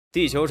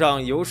地球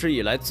上有史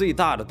以来最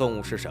大的动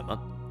物是什么？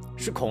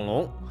是恐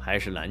龙还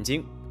是蓝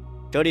鲸？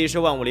这里是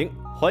万物灵，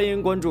欢迎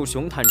关注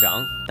熊探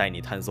长，带你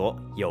探索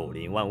有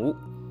灵万物。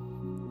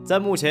在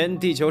目前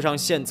地球上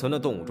现存的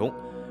动物中，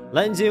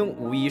蓝鲸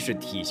无疑是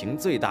体型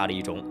最大的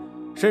一种，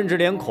甚至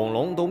连恐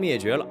龙都灭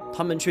绝了，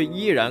它们却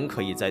依然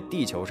可以在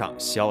地球上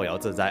逍遥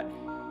自在。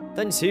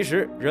但其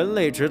实人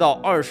类直到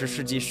20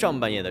世纪上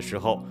半叶的时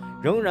候，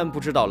仍然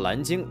不知道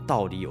蓝鲸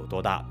到底有多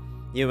大，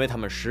因为它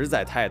们实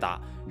在太大，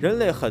人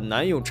类很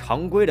难用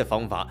常规的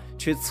方法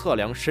去测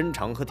量身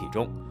长和体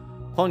重。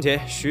况且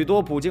许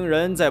多捕鲸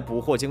人在捕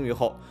获鲸鱼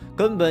后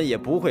根本也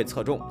不会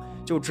测重，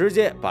就直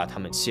接把它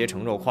们切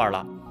成肉块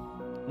了。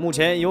目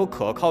前有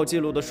可靠记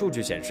录的数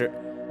据显示，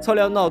测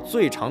量到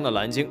最长的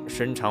蓝鲸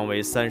身长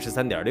为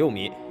33.6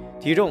米，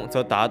体重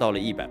则达到了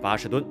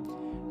180吨。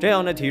这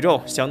样的体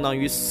重相当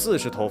于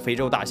40头非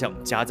洲大象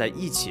加在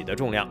一起的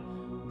重量。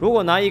如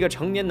果拿一个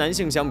成年男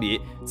性相比，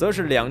则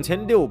是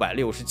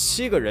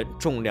2667个人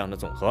重量的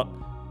总和。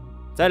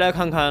再来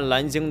看看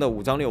蓝鲸的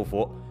五脏六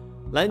腑，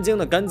蓝鲸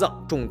的肝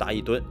脏重达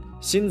1吨，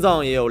心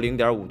脏也有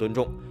0.5吨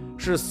重，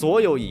是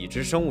所有已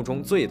知生物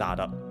中最大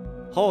的。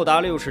厚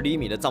达60厘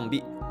米的脏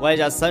壁，外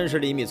加30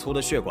厘米粗的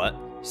血管，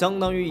相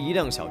当于一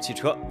辆小汽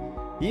车。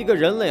一个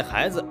人类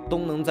孩子都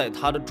能在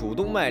它的主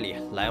动脉里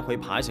来回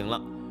爬行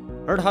了。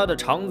而它的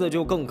肠子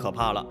就更可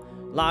怕了，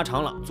拉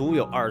长了足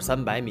有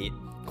200-300米，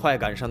快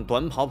赶上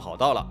短跑跑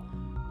道了。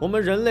我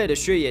们人类的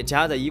血液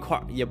加在一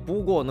块也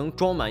不过能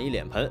装满一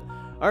脸盆，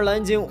而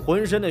蓝鲸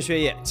浑身的血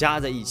液加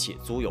在一起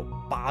足有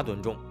8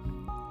吨重。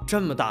这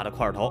么大的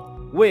块头，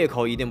胃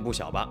口一定不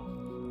小吧？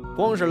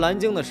光是蓝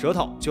鲸的舌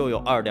头就有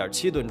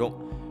2.7吨重，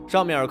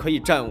上面可以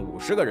站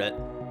50个人。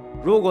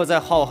如果在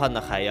浩瀚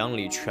的海洋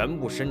里全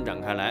部伸展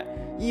开来，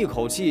一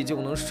口气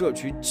就能摄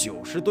取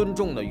90吨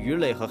重的鱼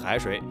类和海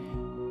水。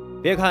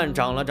别看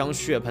长了张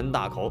血盆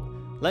大口，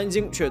蓝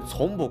鲸却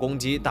从不攻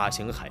击大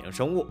型海洋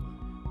生物，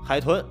海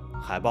豚、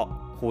海豹、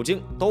虎鲸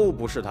都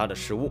不是它的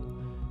食物，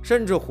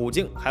甚至虎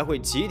鲸还会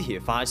集体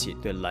发起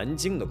对蓝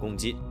鲸的攻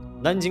击。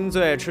蓝鲸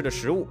最爱吃的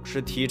食物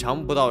是体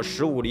长不到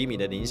15厘米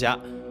的磷虾，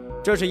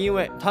这是因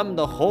为它们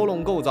的喉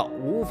咙构造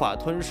无法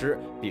吞食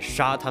比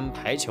沙滩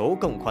排球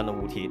更宽的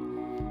物体。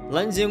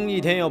蓝鲸一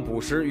天要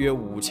捕食约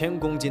5000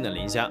公斤的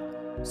磷虾，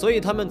所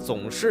以它们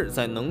总是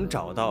在能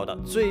找到的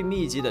最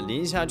密集的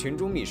磷虾群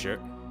中觅食，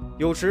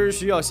有时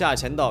需要下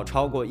潜到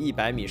超过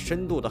100米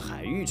深度的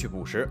海域去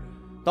捕食，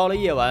到了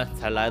夜晚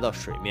才来到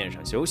水面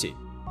上休息。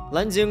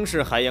蓝鲸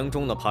是海洋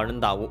中的庞然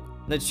大物，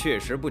那确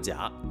实不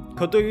假。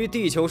可对于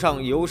地球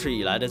上有史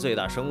以来的最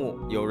大生物，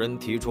有人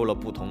提出了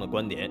不同的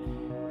观点，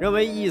认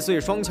为异岁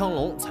双腔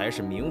龙才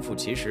是名副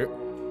其实。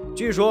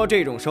据说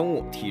这种生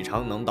物体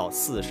长能到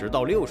40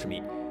到60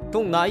米，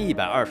重达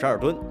122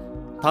吨。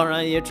当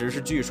然也只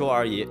是据说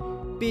而已，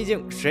毕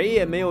竟谁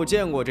也没有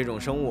见过这种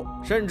生物，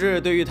甚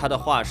至对于它的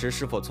化石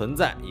是否存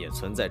在也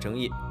存在争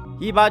议。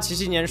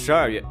1877年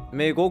12月，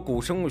美国古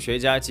生物学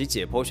家及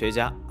解剖学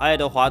家爱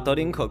德华·德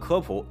林克科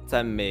普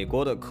在美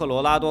国的科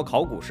罗拉多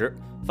考古时，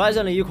发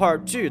现了一块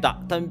巨大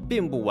但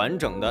并不完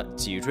整的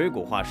脊椎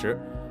骨化石，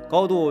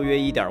高度约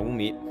1.5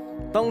米。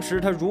当时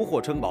他如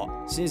获春宝，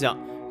心想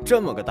这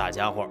么个大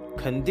家伙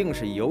肯定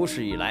是有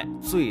史以来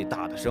最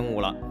大的生物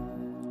了。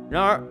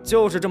然而，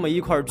就是这么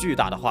一块巨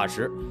大的化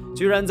石，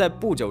居然在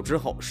不久之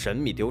后神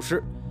秘丢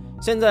失。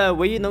现在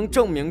唯一能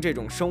证明这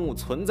种生物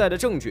存在的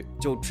证据，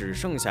就只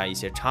剩下一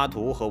些插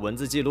图和文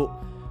字记录。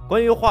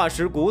关于化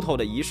石骨头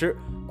的遗失，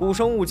古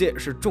生物界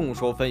是众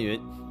说纷纭。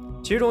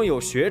其中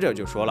有学者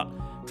就说了，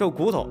这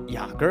骨头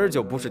压根儿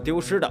就不是丢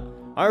失的，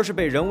而是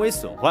被人为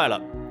损坏了。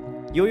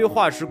由于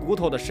化石骨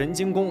头的神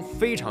经功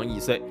非常易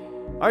碎，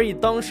而以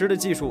当时的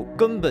技术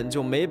根本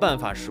就没办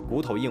法使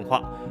骨头硬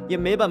化，也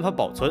没办法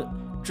保存，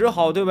只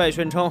好对外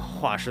宣称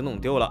化石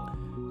弄丢了。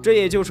这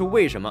也就是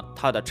为什么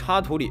它的插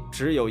图里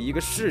只有一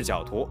个视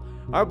角图，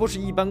而不是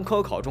一般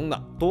科考中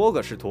的多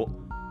个视图。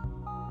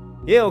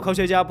也有科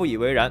学家不以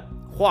为然，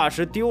化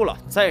石丢了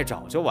再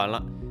找就完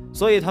了，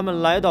所以他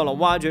们来到了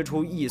挖掘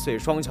出异岁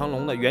双腔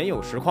龙的原有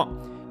石矿，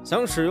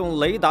想使用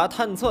雷达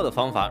探测的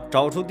方法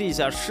找出地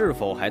下是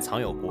否还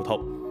藏有骨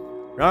头。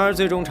然而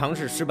最终尝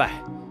试失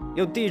败，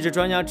有地质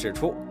专家指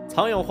出，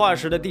藏有化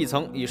石的地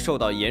层已受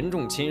到严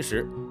重侵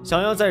蚀，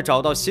想要再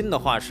找到新的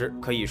化石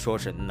可以说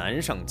是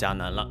难上加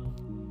难了。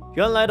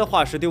原来的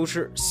化石丢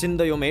失，新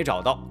的又没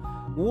找到，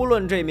无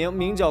论这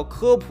名叫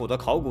科普的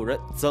考古人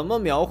怎么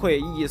描绘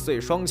异岁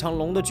双腔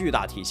龙的巨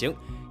大体型，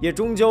也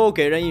终究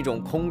给人一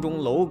种空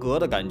中楼阁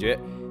的感觉，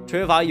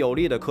缺乏有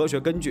力的科学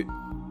根据。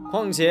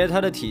况且它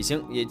的体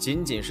型也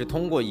仅仅是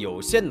通过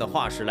有限的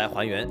化石来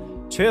还原，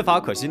缺乏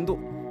可信度。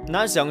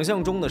拿想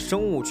象中的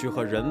生物去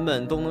和人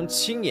们都能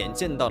亲眼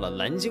见到的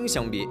蓝鲸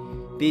相比，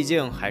毕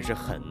竟还是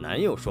很难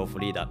有说服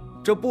力的。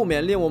这不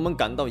免令我们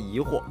感到疑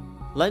惑，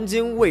蓝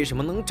鲸为什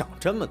么能长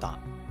这么大？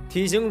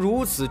体型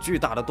如此巨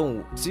大的动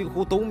物几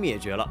乎都灭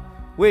绝了，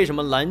为什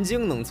么蓝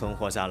鲸能存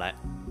活下来？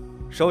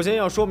首先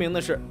要说明的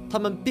是，它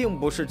们并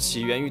不是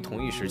起源于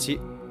同一时期。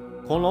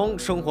恐龙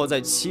生活在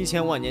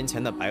7000万年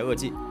前的白垩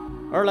纪，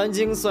而蓝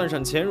鲸算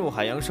上潜入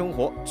海洋生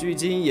活，距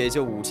今也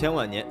就5000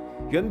万年，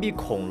远比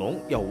恐龙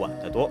要晚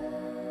得多。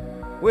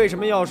为什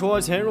么要说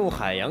潜入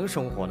海洋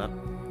生活呢？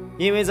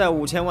因为在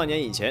5000万年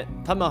以前，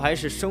它们还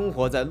是生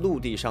活在陆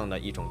地上的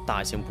一种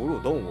大型哺乳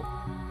动物，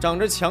长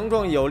着强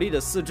壮有力的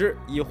四肢，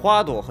以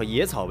花朵和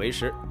野草为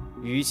食。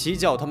与其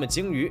叫它们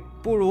鲸鱼，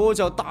不如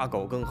叫大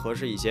狗更合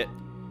适一些。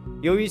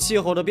由于气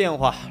候的变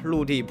化，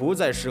陆地不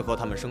再适合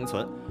它们生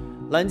存，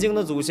蓝鲸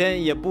的祖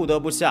先也不得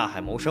不下海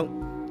谋生。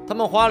它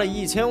们花了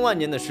1000万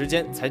年的时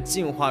间，才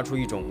进化出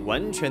一种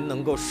完全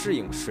能够适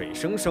应水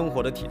生生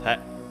活的体态。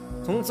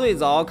从最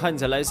早看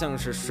起来像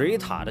是水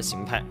獭的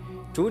形态，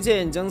逐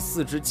渐将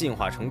四肢进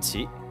化成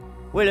鳍。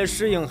为了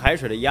适应海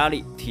水的压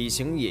力，体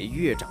型也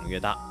越长越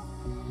大。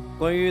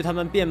关于它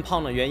们变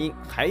胖的原因，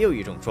还有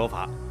一种说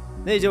法，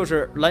那就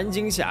是蓝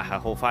鲸下海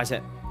后发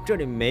现这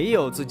里没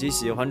有自己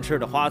喜欢吃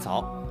的花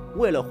草，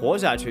为了活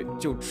下去，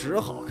就只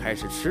好开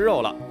始吃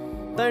肉了。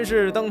但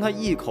是当它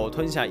一口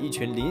吞下一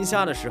群磷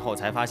虾的时候，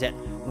才发现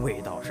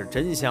味道是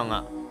真香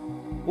啊！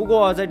不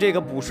过在这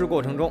个捕食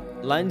过程中，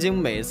蓝鲸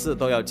每次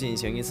都要进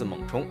行一次猛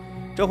冲，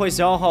这会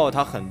消耗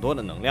它很多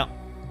的能量，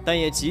但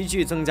也急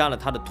剧增加了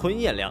它的吞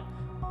咽量。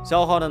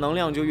消耗的能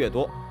量就越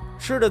多，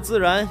吃的自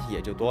然也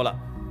就多了。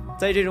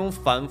在这种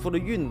反复的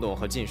运动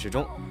和进食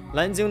中，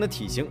蓝鲸的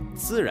体型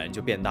自然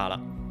就变大了。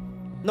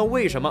那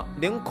为什么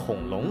连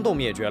恐龙都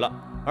灭绝了，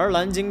而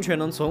蓝鲸却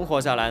能存活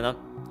下来呢？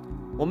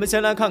我们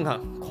先来看看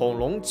恐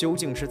龙究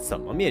竟是怎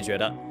么灭绝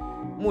的。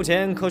目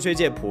前科学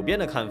界普遍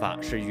的看法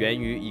是源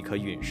于一颗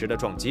陨石的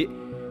撞击。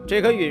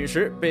这颗陨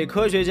石被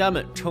科学家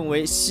们称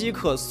为希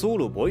克苏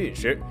鲁伯陨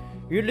石，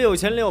于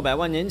6600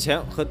万年前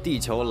和地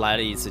球来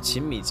了一次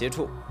亲密接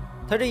触。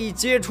它这一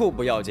接触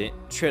不要紧，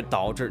却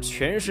导致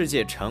全世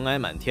界尘埃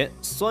满天，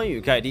酸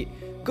雨盖地，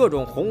各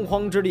种洪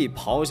荒之力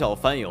咆哮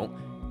翻涌。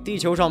地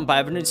球上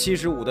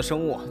75%的生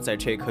物在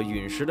这颗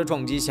陨石的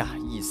撞击下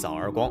一扫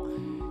而光。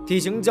体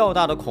型较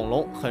大的恐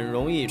龙很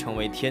容易成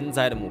为天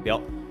灾的目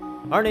标，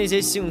而那些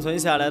幸存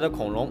下来的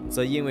恐龙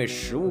则因为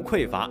食物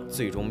匮乏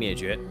最终灭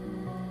绝。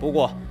不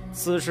过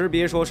此时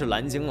别说是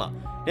蓝鲸了，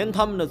连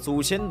它们的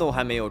祖先都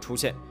还没有出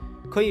现，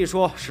可以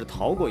说是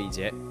逃过一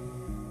劫。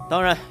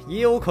当然也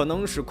有可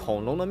能是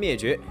恐龙的灭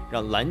绝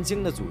让蓝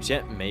鲸的祖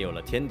先没有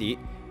了天敌，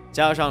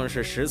加上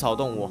是食草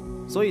动物，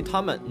所以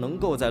它们能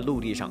够在陆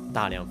地上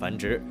大量繁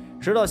殖，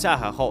直到下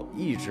海后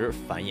一直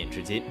繁衍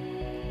至今。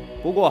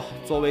不过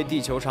作为地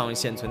球上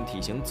现存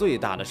体型最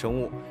大的生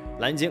物，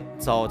蓝鲸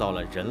遭到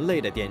了人类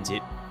的惦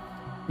记。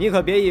你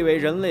可别以为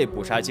人类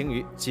捕杀鲸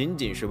鱼仅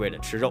仅是为了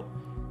吃肉，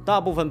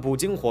大部分捕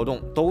鲸活动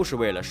都是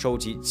为了收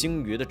集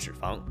鲸鱼的脂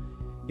肪。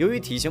由于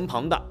体型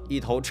庞大，一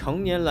头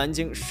成年蓝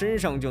鲸身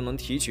上就能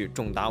提取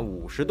重达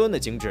50吨的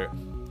鲸脂，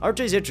而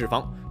这些脂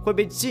肪会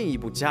被进一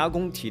步加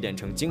工提炼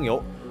成精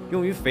油，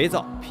用于肥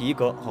皂、皮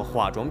革和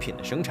化妆品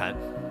的生产。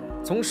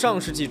从上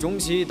世纪中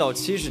期到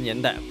70年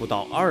代不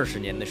到20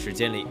年的时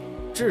间里，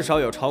至少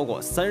有超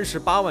过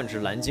38万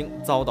只蓝鲸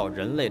遭到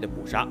人类的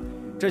捕杀，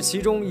这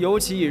其中尤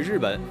其以日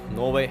本、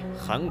挪威、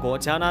韩国、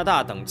加拿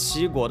大等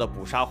7国的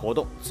捕杀活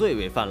动最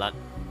为泛滥。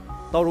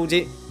到如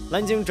今，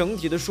蓝鲸整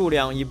体的数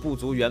量已不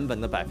足原本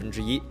的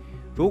1%。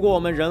如果我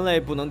们人类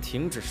不能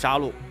停止杀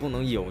戮，不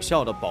能有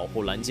效地保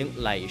护蓝鲸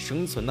赖以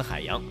生存的海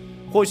洋，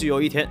或许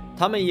有一天，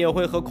它们也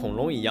会和恐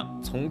龙一样，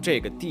从这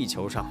个地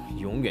球上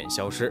永远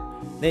消失，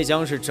那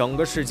将是整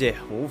个世界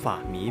无法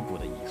弥补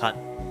的遗憾。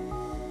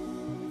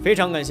非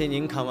常感谢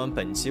您看完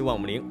本期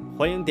万物灵，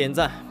欢迎点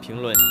赞、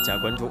评论、加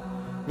关注。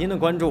您的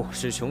关注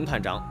是熊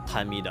探长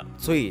探秘的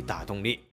最大动力。